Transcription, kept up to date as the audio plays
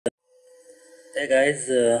Hey guys,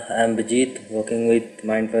 I'm Bijit working with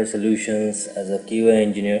Mindfire Solutions as a QA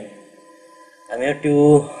engineer. I'm here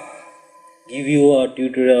to give you a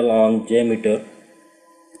tutorial on JMeter.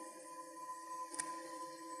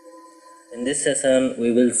 In this session,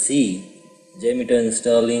 we will see JMeter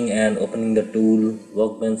installing and opening the tool,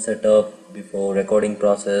 Workbench setup before recording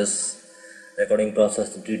process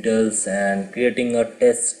details, and creating a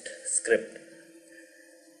test script.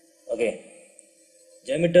 Okay.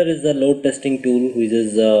 JMeter is a load testing tool which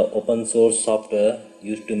is open source software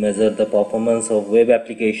used to measure the performance of web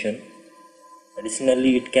application.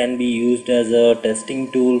 Additionally, it can be used as a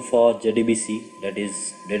testing tool for JDBC, that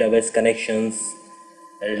is database connections,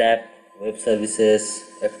 LDAP, web services,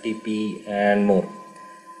 FTP, and more.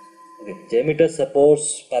 Okay, JMeter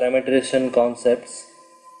supports parameterization concepts,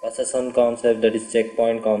 SSN concept, that is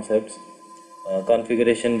checkpoint concepts,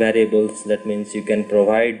 configuration variables, that means you can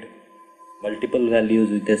provide multiple values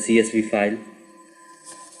with a CSV file.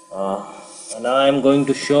 Now I am going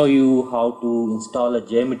to show you how to install a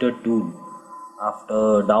JMeter tool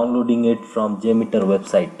after downloading it from JMeter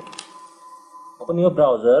website. Open your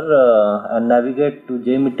browser and navigate to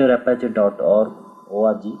jmeterapache.org.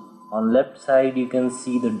 On left side you can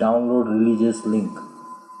see the download releases link.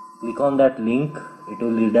 Click on that link, it will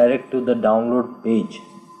redirect to the download page.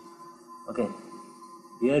 Okay.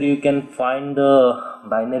 Here you can find the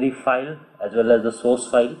binary file as well as the source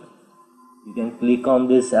file. You can click on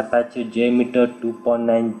this Apache JMeter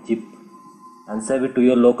 2.9 zip and save it to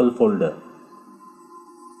your local folder.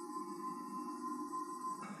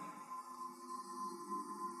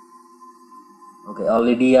 Okay,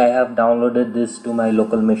 already I have downloaded this to my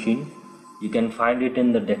local machine. You can find it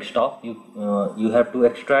in the desktop. You have to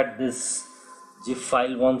extract this zip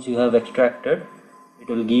file. Once you have extracted, it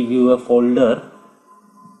will give you a folder.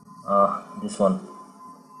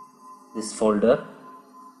 This folder.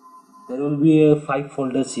 There will be 5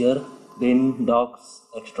 folders here: bin, docs,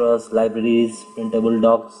 extras, libraries, printable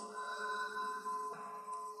docs.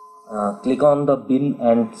 Click on the bin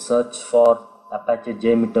and search for Apache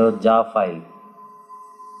JMeter jar file.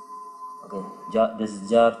 Okay, this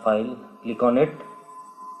jar file. Click on it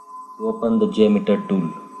to open the JMeter tool.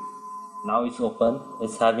 Now it's open.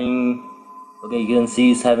 It's having, okay, you can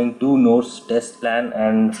see it's having 2 nodes: test plan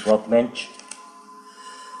and Workbench.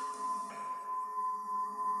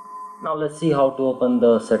 Now let's see how to open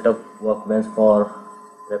the setup Workbench for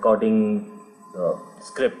recording the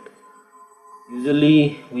script.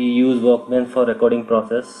 Usually we use Workbench for recording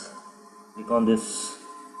process. Click on this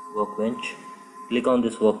Workbench. Click on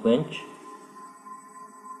this Workbench.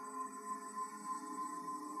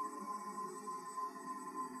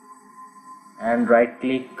 And right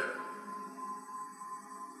click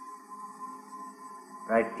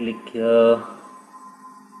here,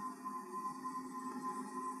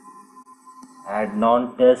 add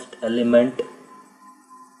non-test element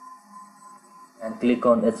and click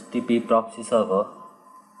on HTTP proxy server.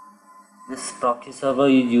 This proxy server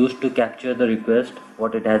is used to capture the request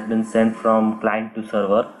what it has been sent from client to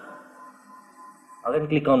server. Again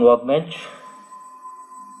click on Workbench.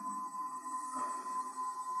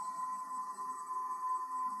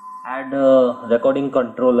 Add a recording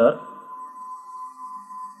controller.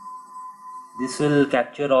 This will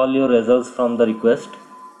capture all your results from the request.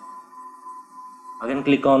 Again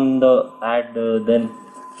click on the add, then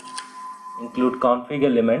include config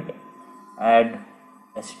element, add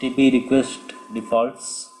HTTP request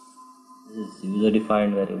defaults. This is user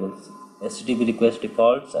defined variables, HTTP request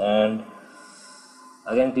defaults, and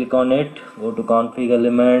again click on it, go to config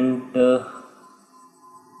element,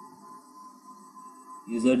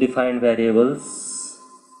 user defined variables.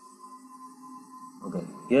 Okay,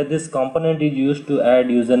 here this component is used to add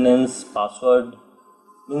usernames, password.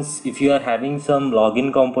 Means if you are having some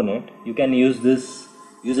login component, you can use this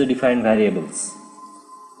user defined variables.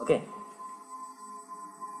 Okay.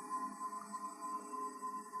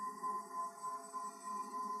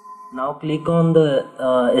 Now click on the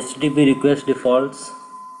HTTP request defaults.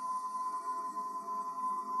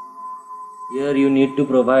 Here you need to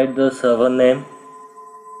provide the server name.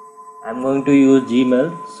 I'm going to use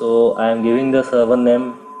Gmail, so I am giving the server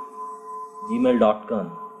name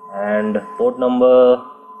gmail.com, and port number,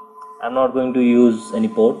 I'm not going to use any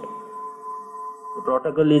port. The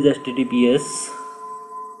protocol is HTTPS.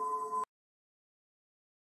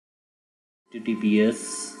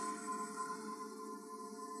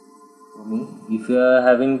 For me, if you are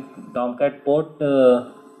having Tomcat port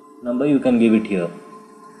number, you can give it here,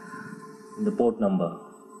 the port number.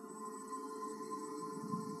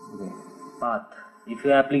 Okay. Path. If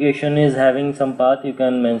your application is having some path, you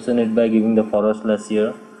can mention it by giving the /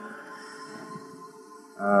 here.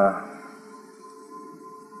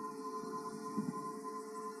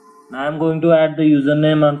 Now I'm going to add the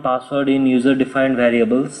username and password in user defined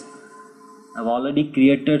variables. I've already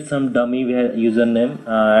created some dummy username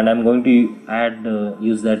and I'm going to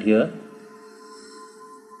use that here.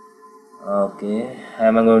 Okay,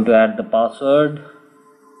 I'm going to add the password.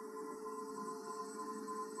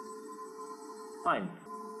 Fine.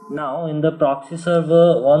 Now in the proxy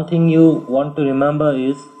server, one thing you want to remember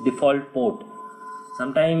is default port.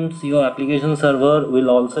 Sometimes your application server will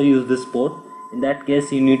also use this port. In that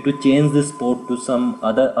case, you need to change this port to some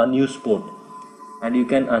other unused port, and you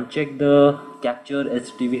can uncheck the capture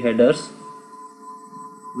HTTP headers.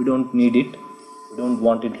 We don't need it, we don't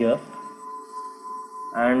want it here.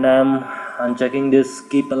 And I'm unchecking this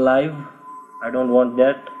keep alive. I don't want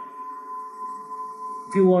that.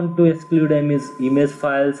 If you want to exclude image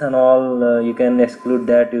files and all, you can exclude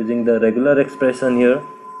that using the regular expression here.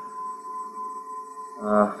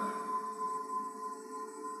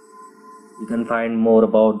 You can find more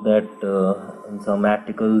about that in some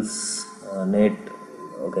articles, net.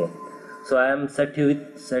 Okay, so I am set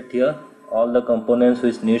here all the components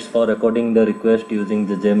which needs for recording the request using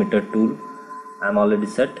the JMeter tool. I am already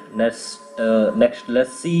set. Next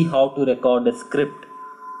let's see how to record a script.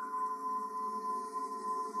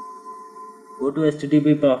 Go to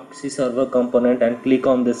HTTP proxy server component and click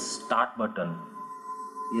on this start button.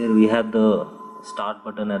 Here we have the start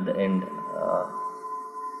button at the end.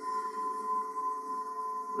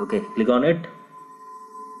 Okay, click on it.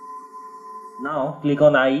 Now click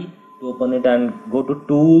on I to open it and go to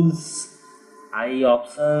tools, I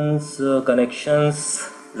options, connections,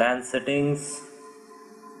 LAN settings,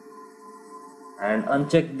 and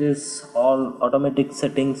uncheck this all automatic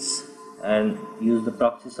settings and use the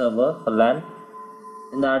proxy server for LAN.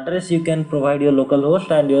 In the address you can provide your localhost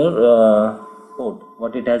and your port,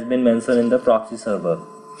 what it has been mentioned in the proxy server.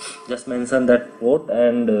 Just mention that port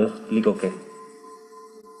and click OK.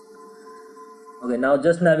 Okay, now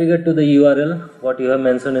just navigate to the URL what you have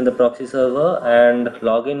mentioned in the proxy server and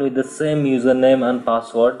log in with the same username and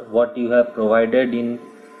password what you have provided in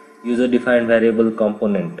user defined variable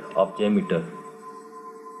component of JMeter.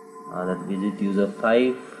 That Bijit user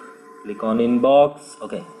 5. Click on inbox.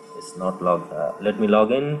 Okay, it's not logged. Let me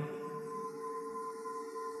log in.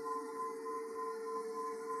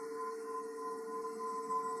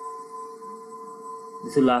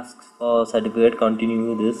 This will ask for certificate.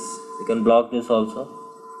 Continue this. You can block this also.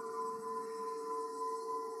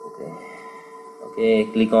 Okay,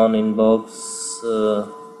 click on inbox,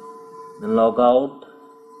 then log out.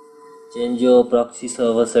 Change your proxy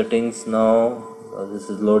server settings now. This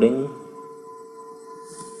is loading.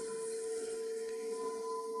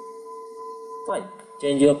 Fine.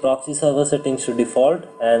 Change your proxy server settings to default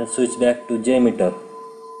and switch back to JMeter.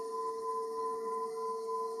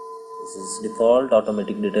 This is default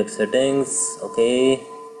automatic detect settings. Okay,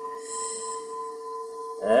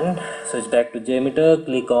 and switch back to JMeter.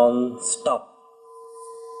 Click on stop.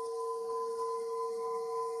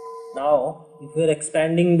 Now if you are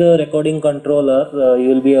expanding the recording controller, you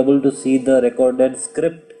will be able to see the recorded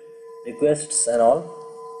script requests and all.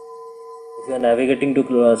 If you are navigating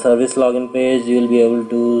to service login page, you will be able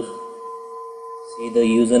to see the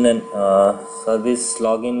user and service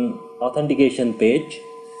login authentication page.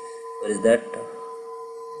 Where is that?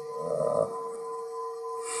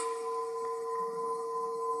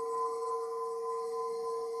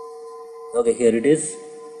 Okay, here it is.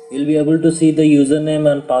 You'll be able to see the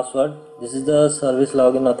username and password. This is the service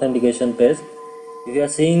login authentication page. If you are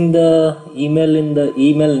seeing the email in the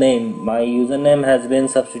email name, my username has been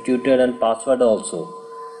substituted and password also.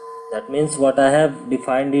 That means what I have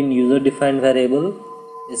defined in user defined variable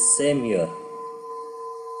is same here.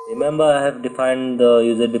 Remember, I have defined the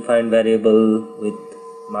user defined variable with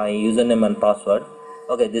my username and password.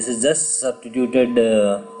 Okay, this is just substituted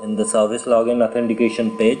in the service login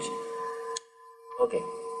authentication page. Okay,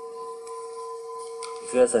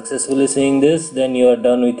 if you are successfully seeing this, then you are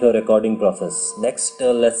done with your recording process. Next,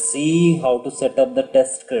 let's see how to set up the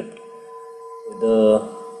test script.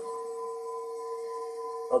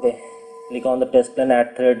 Okay, click on the test plan,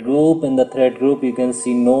 add thread group. In the thread group you can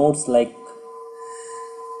see nodes like,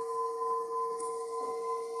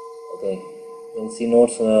 okay, you can see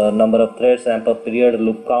nodes, number of threads, ramp up period,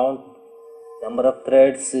 loop count. Number of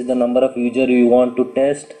threads is the number of user you want to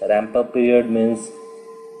test. Ramp up period means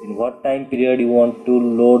in what time period you want to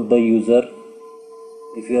load the user.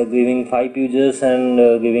 If you are giving 5 users and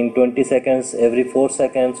giving 20 seconds, every 4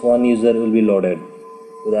 seconds one user will be loaded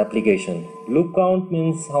to the application. Loop count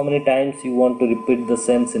means how many times you want to repeat the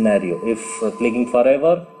same scenario. If clicking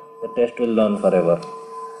forever, the test will run forever.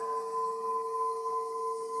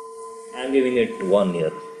 I am giving it 1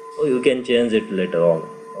 year, so you can change it later on.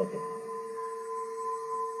 Okay.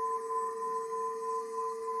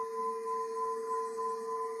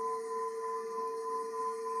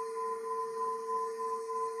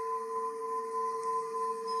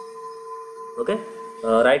 Okay,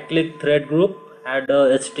 right click thread group, add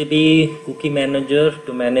a HTTP cookie manager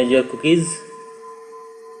to manage your cookies.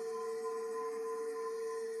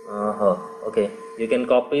 Okay, you can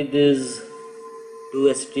copy these two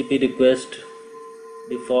HTTP request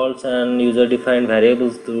defaults and user defined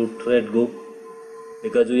variables to thread group,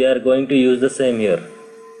 because we are going to use the same here.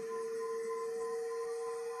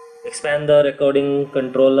 Expand the recording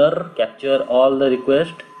controller, capture all the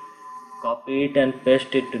request, copy it and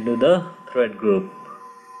paste it into the thread group.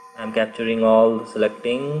 I am capturing all,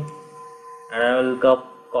 selecting, and I will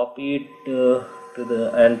copy it to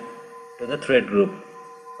the thread group.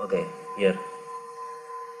 Okay, here.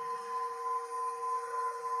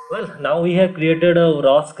 Well, now we have created a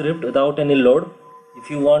raw script without any load. If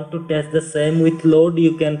you want to test the same with load,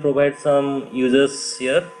 you can provide some users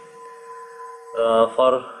here.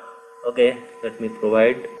 Okay, let me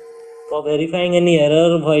provide. For verifying any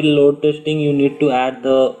error while load testing, you need to add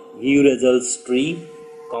the view results tree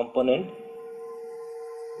component.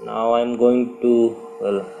 Now I'm going to,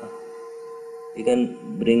 well, you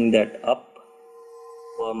can bring that up.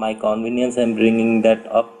 For my convenience, I'm bringing that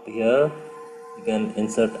up here. You can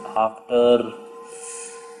insert after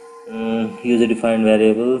user defined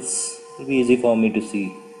variables. It will be easy for me to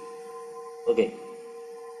see. Okay,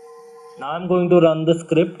 now I'm going to run the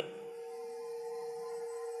script.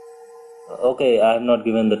 Okay, I have not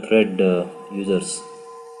given the thread users.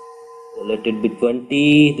 So let it be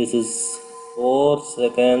 20. This is 4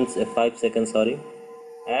 seconds, 5 seconds, sorry.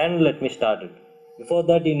 And let me start it. Before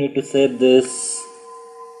that, you need to save this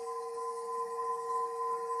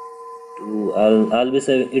to, I'll be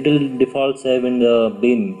saving, it will default save in the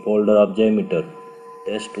bin folder of JMeter.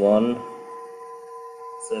 Test 1,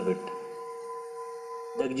 save it.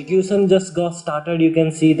 The execution just got started. You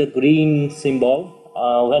can see the green symbol.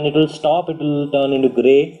 When it will stop, it will turn into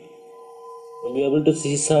gray. You'll be able to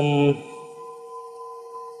see some,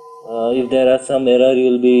 if there are some error,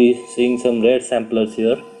 you will be seeing some red samplers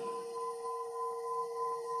here.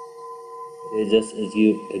 It is just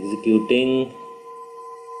executing.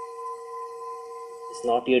 It's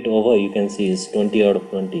not yet over. You can see it's 20 out of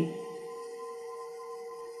 20.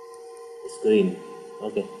 It's green.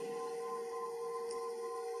 Okay.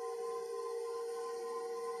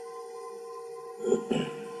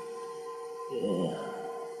 Yeah.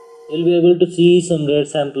 You'll be able to see some red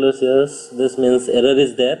samplers here. This means error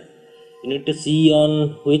is there. You need to see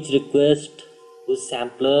on which request, which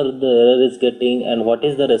sampler the error is getting, and what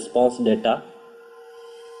is the response data.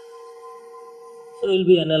 So we'll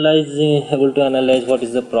be able to analyze what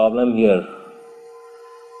is the problem here.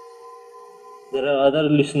 There are other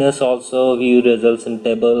listeners also, view results in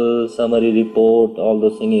table, summary report, all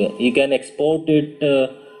those things. You can export it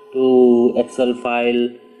to Excel file,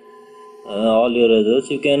 all your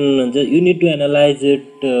results. You need to analyze it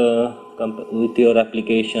with your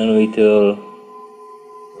application, with your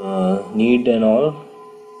need and all.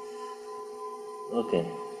 Okay.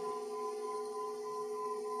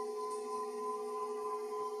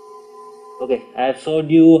 Okay, I have showed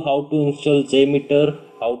you how to install JMeter,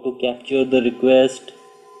 how to capture the request,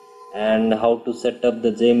 and how to set up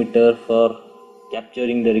the JMeter for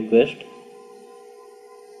capturing the request.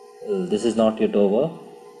 This is not yet over.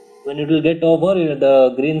 When it will get over,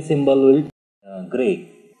 the green symbol will gray.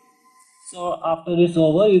 So after it's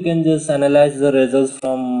over, you can just analyze the results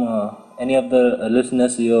from any of the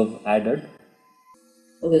listeners you have added.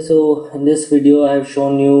 Okay, so in this video I have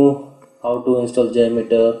shown you how to install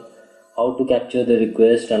JMeter, how to capture the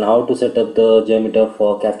request, and how to set up the JMeter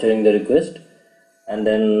for capturing the request, and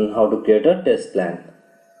then how to create a test plan.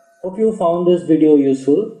 Hope you found this video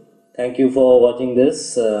useful. Thank you for watching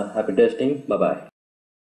this. Happy testing. Bye bye.